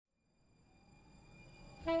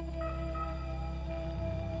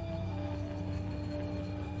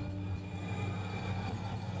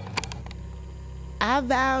I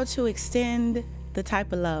vow to extend the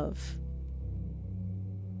type of love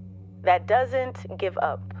that doesn't give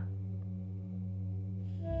up.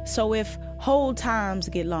 So if hold times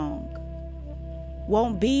get long,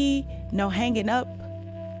 won't be no hanging up.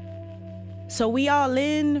 So we all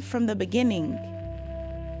in from the beginning.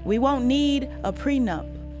 We won't need a prenup.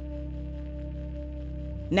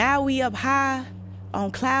 Now we up high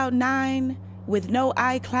on cloud 9 with no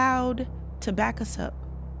iCloud to back us up.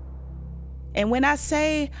 And when I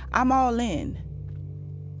say I'm all in,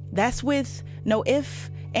 that's with no ifs,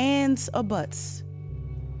 ands, or buts.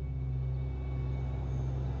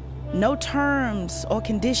 No terms or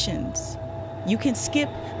conditions. You can skip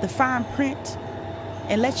the fine print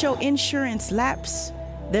and let your insurance lapse.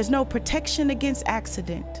 There's no protection against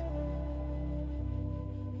accident.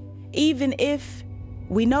 Even if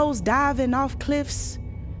we nose diving off cliffs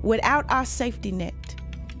without our safety net,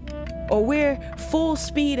 or we're full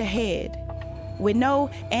speed ahead with no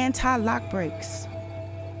anti-lock brakes.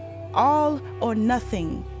 All or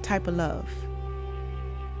nothing type of love.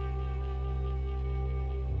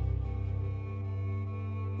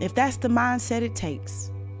 If that's the mindset it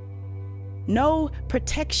takes, no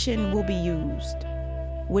protection will be used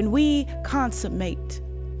when we consummate.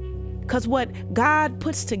 'Cause what God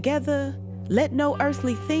puts together, let no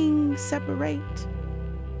earthly thing separate.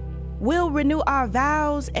 We'll renew our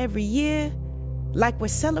vows every year like we're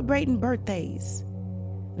celebrating birthdays.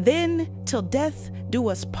 Then till death do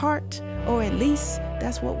us part, or at least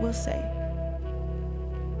that's what we'll say.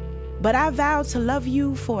 But I vow to love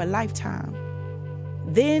you for a lifetime,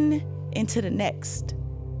 then into the next.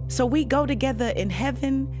 So we go together in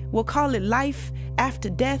heaven, we'll call it life after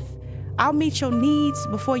death. I'll meet your needs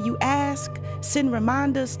before you ask, send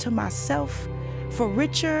reminders to myself for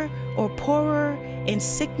richer or poorer in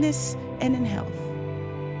sickness and in health.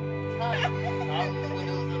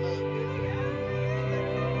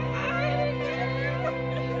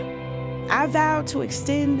 I vow to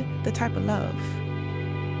extend the type of love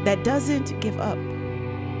that doesn't give up.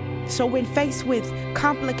 So when faced with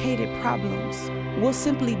complicated problems, we'll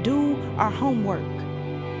simply do our homework.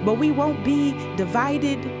 But we won't be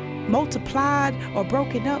divided, multiplied, or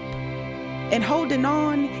broken up. And holding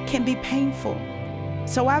on can be painful.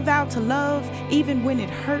 So I vow to love even when it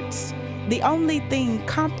hurts. The only thing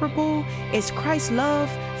comparable is Christ's love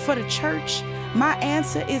for the church. My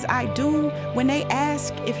answer is I do when they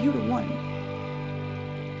ask if you the one.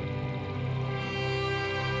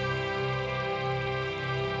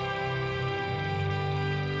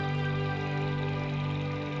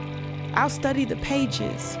 I'll study the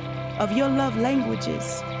pages of your love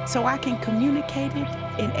languages so I can communicate it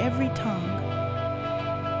in every tongue.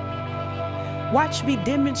 Watch me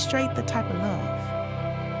demonstrate the type of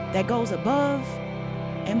love that goes above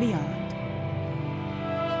and beyond.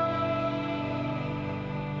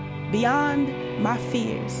 Beyond my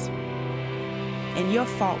fears and your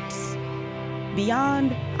faults,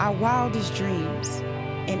 beyond our wildest dreams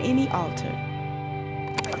and any altar.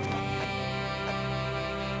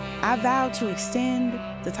 I vow to extend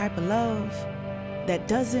the type of love that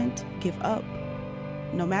doesn't give up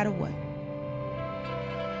no matter what.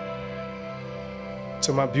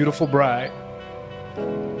 To my beautiful bride,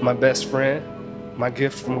 my best friend, my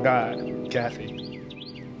gift from God, Kathy.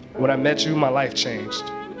 When I met you, my life changed.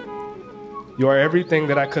 You are everything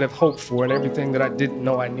that I could have hoped for and everything that I didn't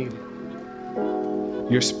know I needed.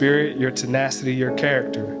 Your spirit, your tenacity, your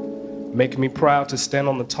character make me proud to stand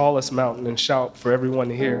on the tallest mountain and shout for everyone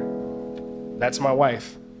to hear. That's my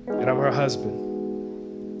wife, and I'm her husband.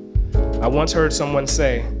 I once heard someone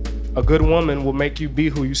say, a good woman will make you be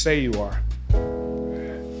who you say you are.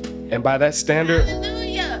 And by that standard,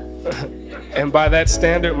 and by that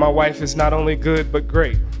standard, my wife is not only good, but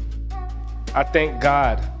great. I thank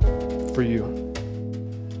God for you.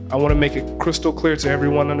 I want to make it crystal clear to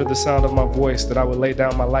everyone under the sound of my voice that I would lay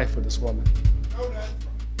down my life for this woman.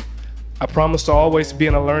 I promise to always be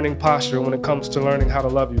in a learning posture when it comes to learning how to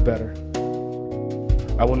love you better.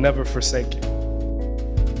 I will never forsake you.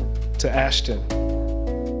 To Ashton,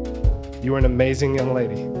 you are an amazing young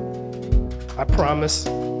lady. I promise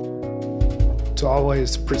to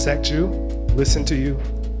always protect you, listen to you,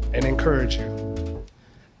 and encourage you.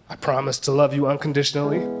 I promise to love you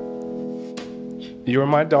unconditionally. You're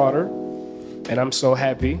my daughter, and I'm so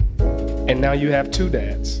happy. And now you have two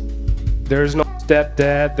dads. There is no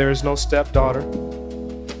stepdad, there is no stepdaughter.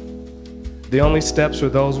 The only steps are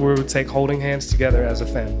those where we take holding hands together as a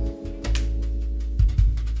family.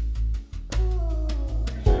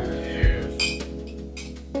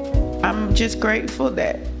 I'm just grateful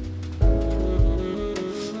that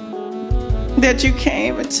you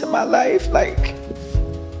came into my life like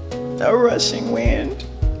a rushing wind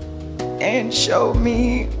and showed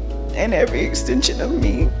me and every extension of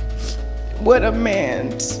me what a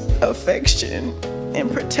man's affection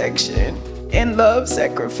and protection and love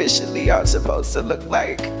sacrificially are supposed to look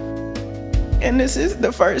like. And this is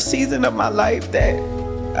the first season of my life that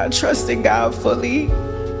I trusted God fully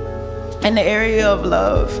in the area of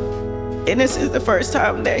love. And this is the first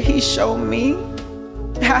time that He showed me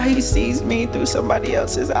how He sees me through somebody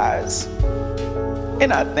else's eyes.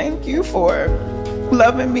 And I thank you for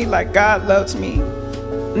loving me like God loves me,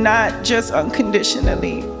 not just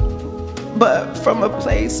unconditionally, but from a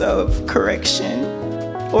place of correction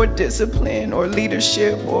or discipline or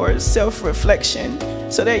leadership or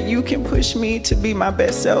self-reflection, so that you can push me to be my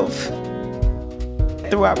best self.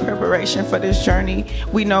 Through our preparation for this journey,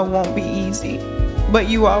 we know it won't be easy, but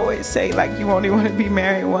you always say like you only want to be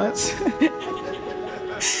married once.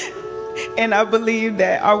 And I believe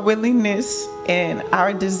that our willingness and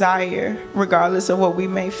our desire, regardless of what we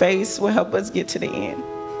may face, will help us get to the end.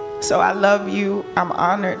 So I love you. I'm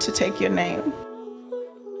honored to take your name.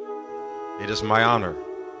 It is my honor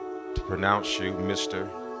to pronounce you Mr.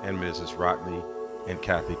 and Mrs. Rodney and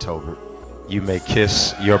Kathy Tolbert. You may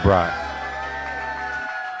kiss your bride.